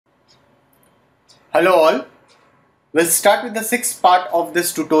Hello all, we'll start with the sixth part of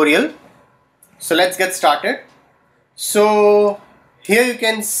this tutorial. So let's get started. So here you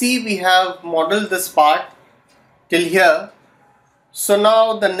can see we have modeled this part till here. So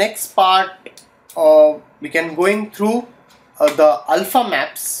now the next part we can going through the alpha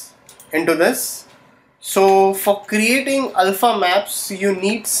maps into this. So for creating alpha maps you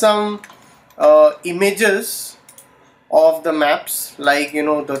need some images of the maps, like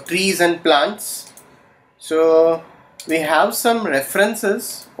the trees and plants. So we have some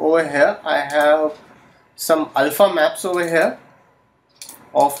references over here. I have some alpha maps over here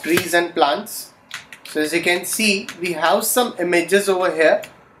of trees and plants. So as you can see, we have some images over here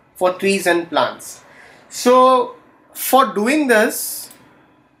for trees and plants. So for doing this,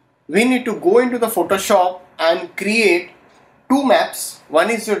 we need to go into the Photoshop and create two maps.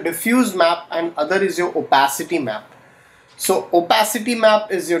 One is your diffuse map and other is your opacity map. So opacity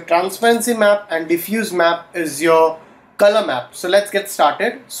map is your transparency map and diffuse map is your color map. So let's get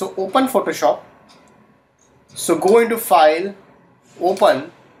started. So open Photoshop. So go into File,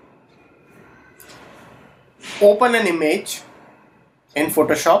 open an image in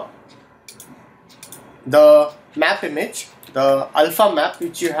Photoshop. The map image, the alpha map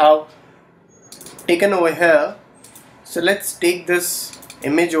which you have taken over here. So let's take this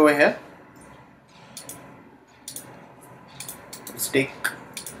image over here. Take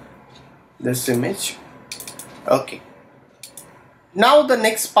this image. Okay, now the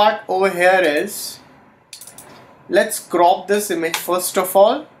next part over here is, let's crop this image. First of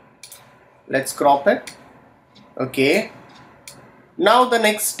all, let's crop it. Okay, now the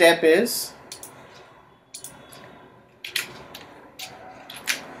next step is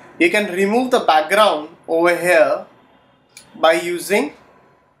you can remove the background over here by using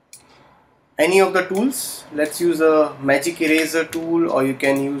any of the tools. Let's use a magic eraser tool, or you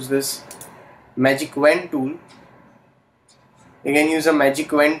can use this magic wand tool. You can use a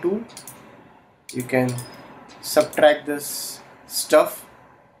magic wand tool. You can subtract this stuff,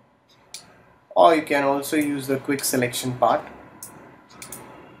 or you can also use the quick selection part.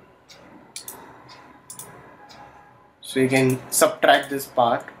 So you can subtract this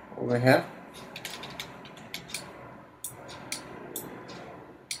part over here.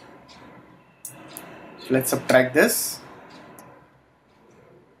 Let's subtract this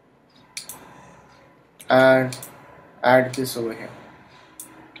and add this over here.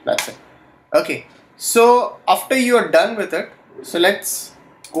 That's it. Okay, so after you are done with it, so let's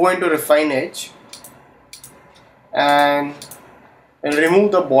go into refine edge and we'll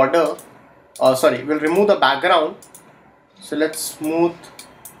remove the border, we'll remove the background. So let's smooth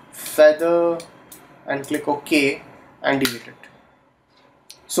feather and click OK and delete it.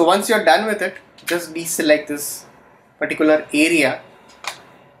 So once you're done with it, just deselect this particular area,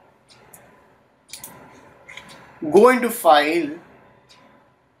 go into File,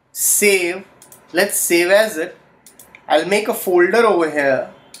 save. Let's save as it. I'll make a folder over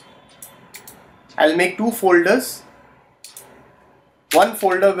here. I'll make two folders. One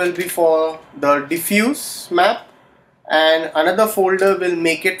folder will be for the diffuse map and another folder will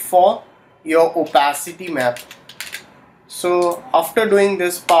make it for your opacity map. So after doing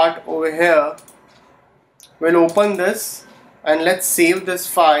this part over here, we'll open this and let's save this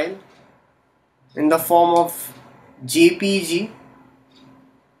file in the form of JPG,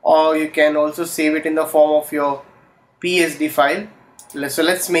 or you can also save it in the form of your PSD file. So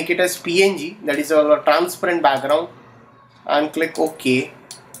let's make it as PNG, that is a transparent background, and click OK.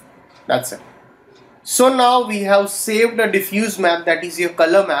 That's it. So now we have saved a diffuse map, that is your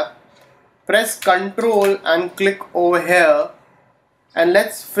color map. Press Ctrl and click over here and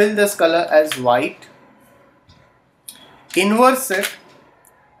let's fill this color as white. Inverse it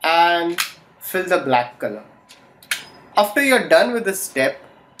and fill the black color. After you're done with this step,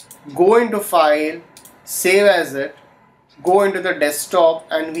 go into File, save as it, go into the desktop,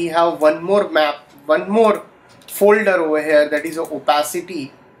 and we have one more map, one more folder over here, that is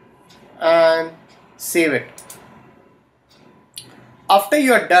opacity, and save it. After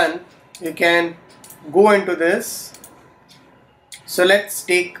you are done, you can go into this. So let's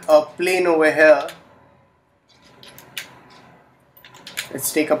take a plane over here.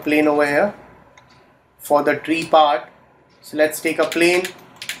 Let's take a plane over here for the tree part. So let's take a plane.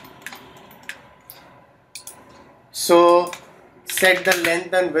 So set the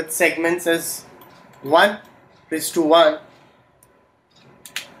length and width segments as 1:1.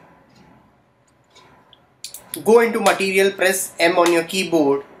 Go into material, press M on your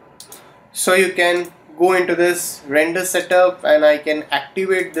keyboard. So you can go into this render setup and I can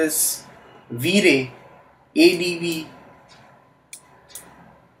activate this Vray ADV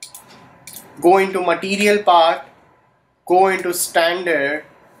go into material part, go into standard,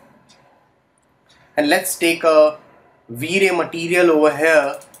 and let's take a V-Ray material over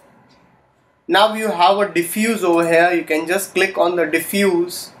here. Now you have a diffuse over here. You can just click on the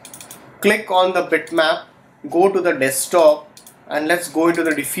diffuse, click on the bitmap, go to the desktop, and let's go into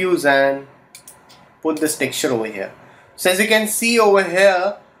the diffuse and put this texture over here. So as you can see over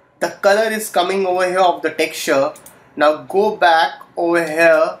here, the color is coming over here of the texture. Now go back over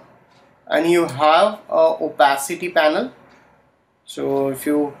here and you have a opacity panel. So if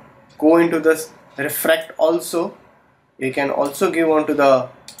you go into this refract also, you can also give on to the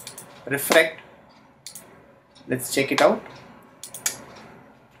refract. Let's check it out.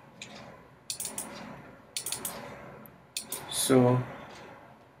 So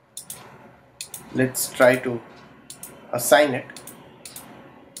let's try to assign it.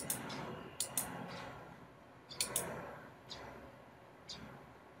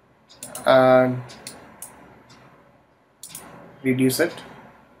 And reduce it.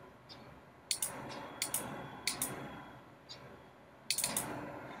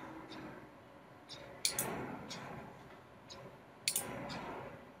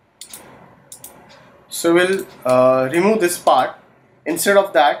 So we'll remove this part. Instead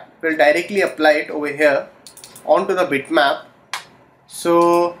of that, we'll directly apply it over here onto the bitmap.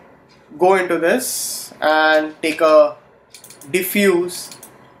 So go into this and take a diffuse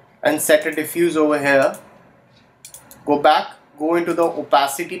and set a diffuse over here. Go back, go into the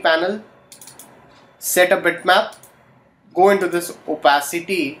opacity panel, set a bitmap, go into this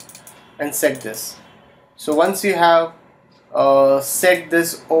opacity and set this. So once you have set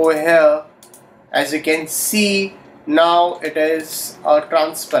this over here, as you can see, now it is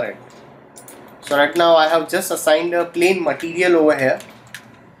transparent. So right now I have just assigned a plain material over here.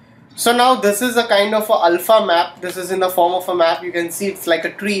 So now this is a kind of a alpha map. This is in the form of a map. You can see it's like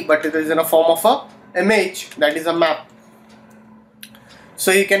a tree, but it is in a form of a image, that is a map.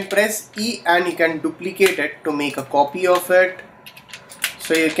 So you can press E and you can duplicate it to make a copy of it.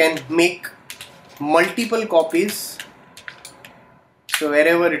 So you can make multiple copies, so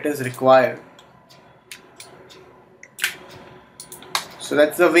wherever it is required. So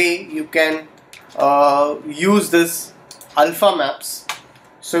that's the way you can use this alpha maps.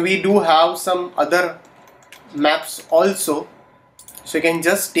 So we do have some other maps also. So you can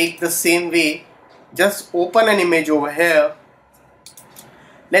just take the same way, just open an image over here.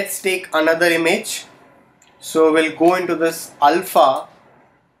 Let's take another image. So we'll go into this alpha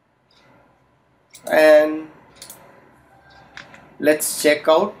and let's check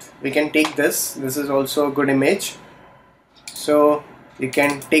out. We can take this. This is also a good image. So you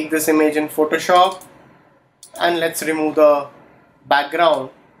can take this image in Photoshop and let's remove the background.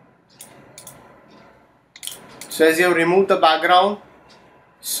 So as you have removed the background,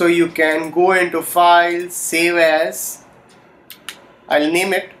 so you can go into File, Save As. I'll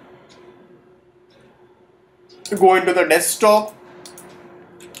name it. Go into the desktop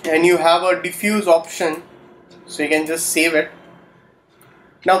and you have a diffuse option, so you can just save it.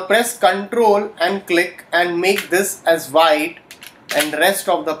 Now press Ctrl and click and make this as white and rest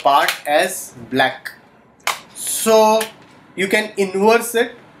of the part as black. So you can inverse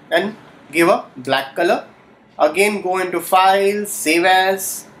it and give a black color. Again go into File, Save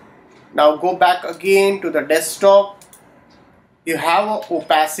As. Now go back again to the desktop. You have a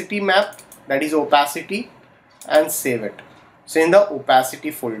opacity map, that is opacity, and save it. So in the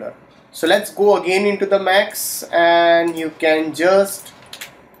opacity folder. So let's go again into the max and you can just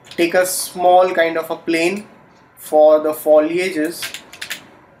take a small kind of a plane for the foliages.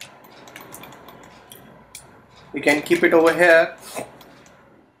 You can keep it over here.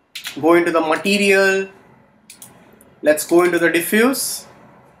 Go into the material. Let's go into the diffuse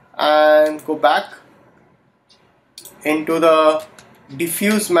and go back into the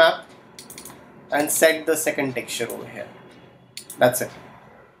diffuse map and set the second texture over here. That's it.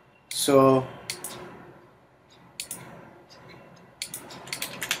 So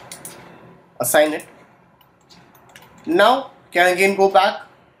assign it. Now can again go back,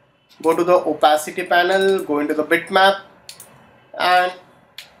 go to the opacity panel, go into the bitmap and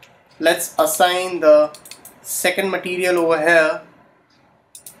let's assign the second material over here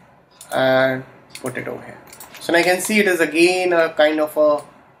and put it over here. So now you can see it is again a kind of a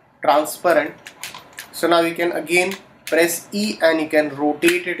transparent. So now you can again press E and you can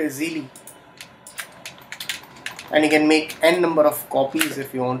rotate it easily and you can make n number of copies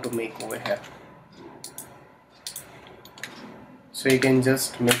if you want to make over here. So you can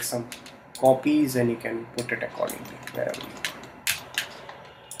just make some copies and you can put it accordingly wherever you want.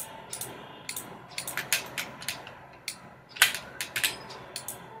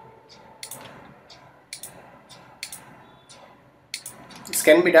 This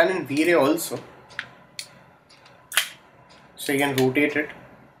can be done in Vray also. So you can rotate it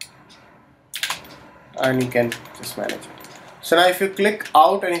and you can just manage it. So now if you click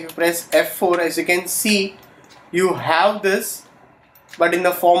out and if you press F4, as you can see, you have this but in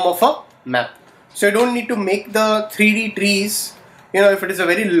the form of a map. So you don't need to make the 3D trees. You know, if it is a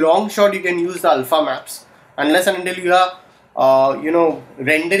very long shot, you can use the alpha maps. Unless and until you are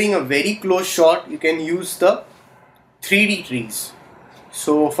rendering a very close shot, you can use the 3D trees.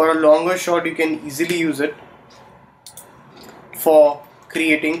 So for a longer shot, you can easily use it for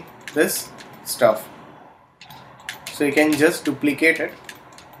creating this stuff. So you can just duplicate it.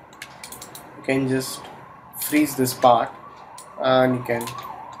 You can just freeze this part and you can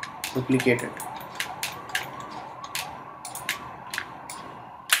duplicate it.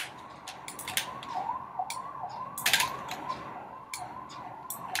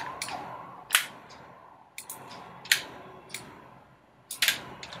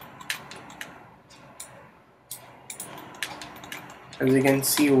 As you can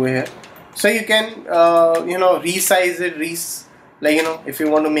see over here, so you can resize it, if you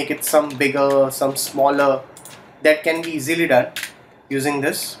want to make it some bigger, some smaller, that can be easily done using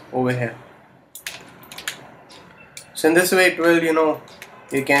this over here. So in this way it will,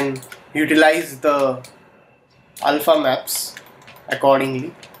 you can utilize the alpha maps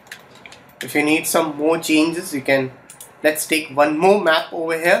accordingly. If you need some more changes, you can, let's take one more map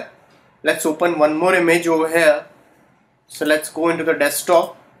over here. Let's open one more image over here. So let's go into the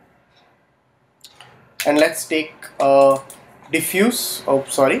desktop and let's take diffuse.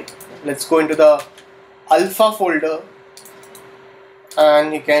 Let's go into the alpha folder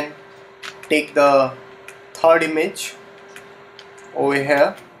and you can take the third image over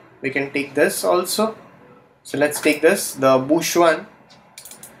here. We can take this also. So let's take this, the bush one,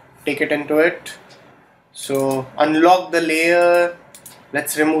 take it into it. So unlock the layer.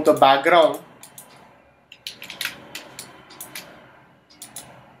 Let's remove the background.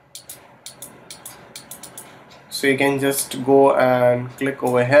 So you can just go and click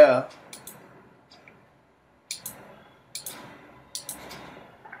over here.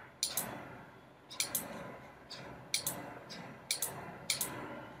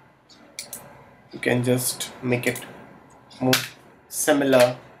 You can just make it move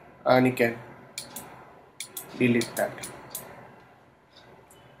similar and you can delete that.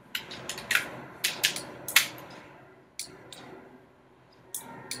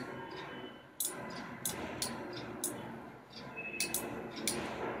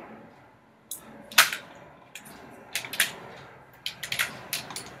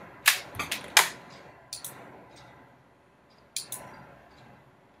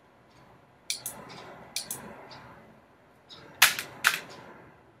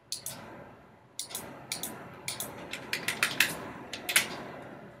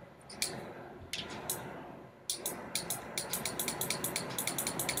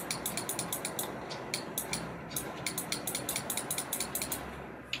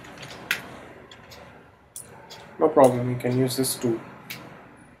 No problem, you can use this tool.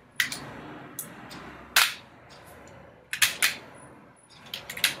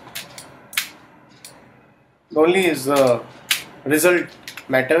 The only is the result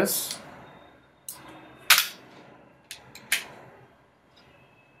matters.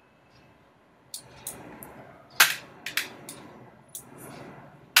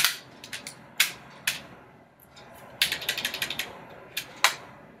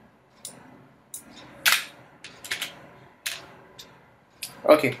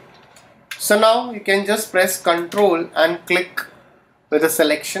 Okay, so now you can just press Ctrl and click with the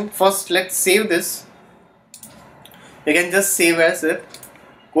selection. First let's save this. You can just save as it.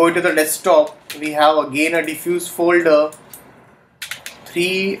 Go to the desktop. We have again a diffuse folder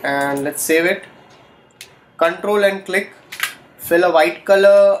 3 and let's save it. Ctrl and click. Fill a white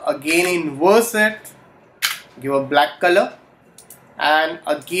color. Again inverse it. Give a black color. And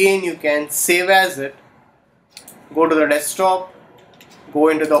again you can save as it. Go to the desktop. Go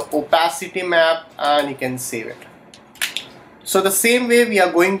into the opacity map and you can save it. So the same way we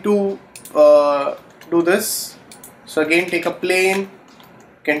are going to do this. So again take a plane,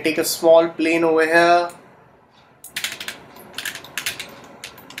 you can take a small plane over here.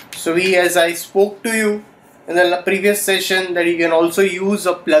 So as I spoke to you in the previous session, that you can also use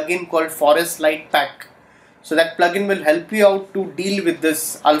a plugin called Forest Light Pack. So that plugin will help you out to deal with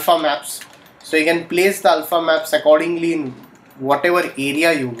this alpha maps. So you can place the alpha maps accordingly in whatever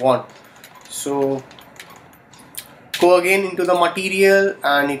area you want. So go again into the material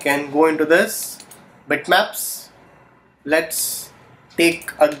and you can go into this bitmaps. Let's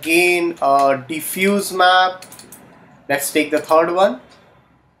take again a diffuse map. Let's take the third one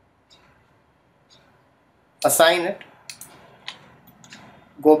assign it,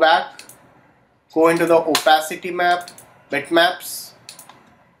 go back, go into the opacity map, bitmaps,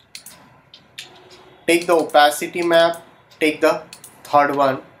 take the opacity map, take the third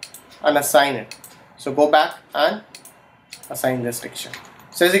one and assign it. So go back and assign this texture.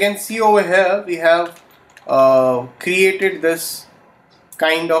 So as you can see over here, we have created this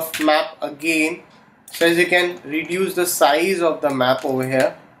kind of map again. So as you can reduce the size of the map over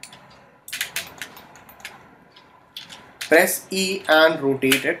here, press E and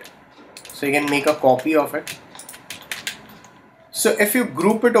rotate it so you can make a copy of it. So if you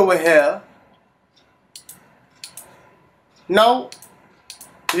group it over here, now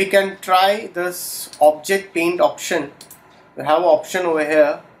we can try this object paint option. We have an option over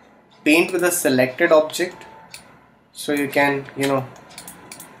here, paint with a selected object. So you can,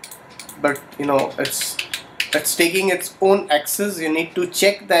 but it's taking its own axis. You need to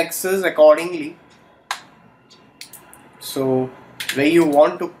check the axis accordingly. So where you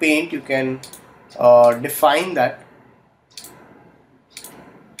want to paint, you can define that.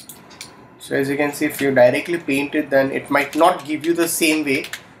 So as you can see, if you directly paint it, then it might not give you the same way,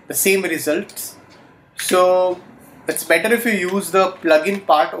 the same results. So it's better if you use the plugin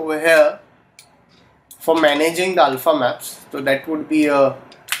part over here for managing the alpha maps. So that would be a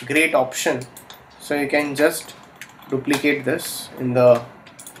great option. So you can just duplicate this in the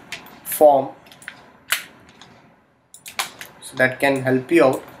form. So that can help you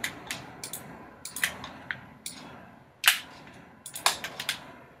out.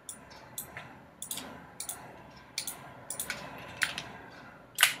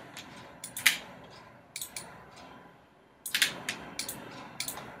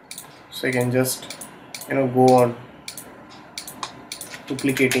 So you can just go on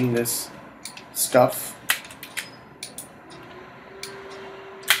duplicating this stuff.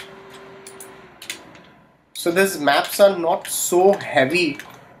 So these maps are not so heavy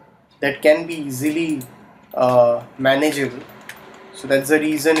that can be easily manageable. So that's the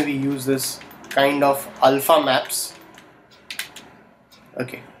reason we use this kind of alpha maps.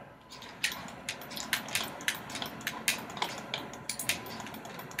 Okay.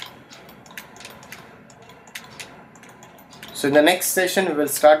 So in the next session, we will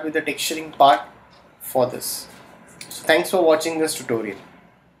start with the texturing part for this. So thanks for watching this tutorial.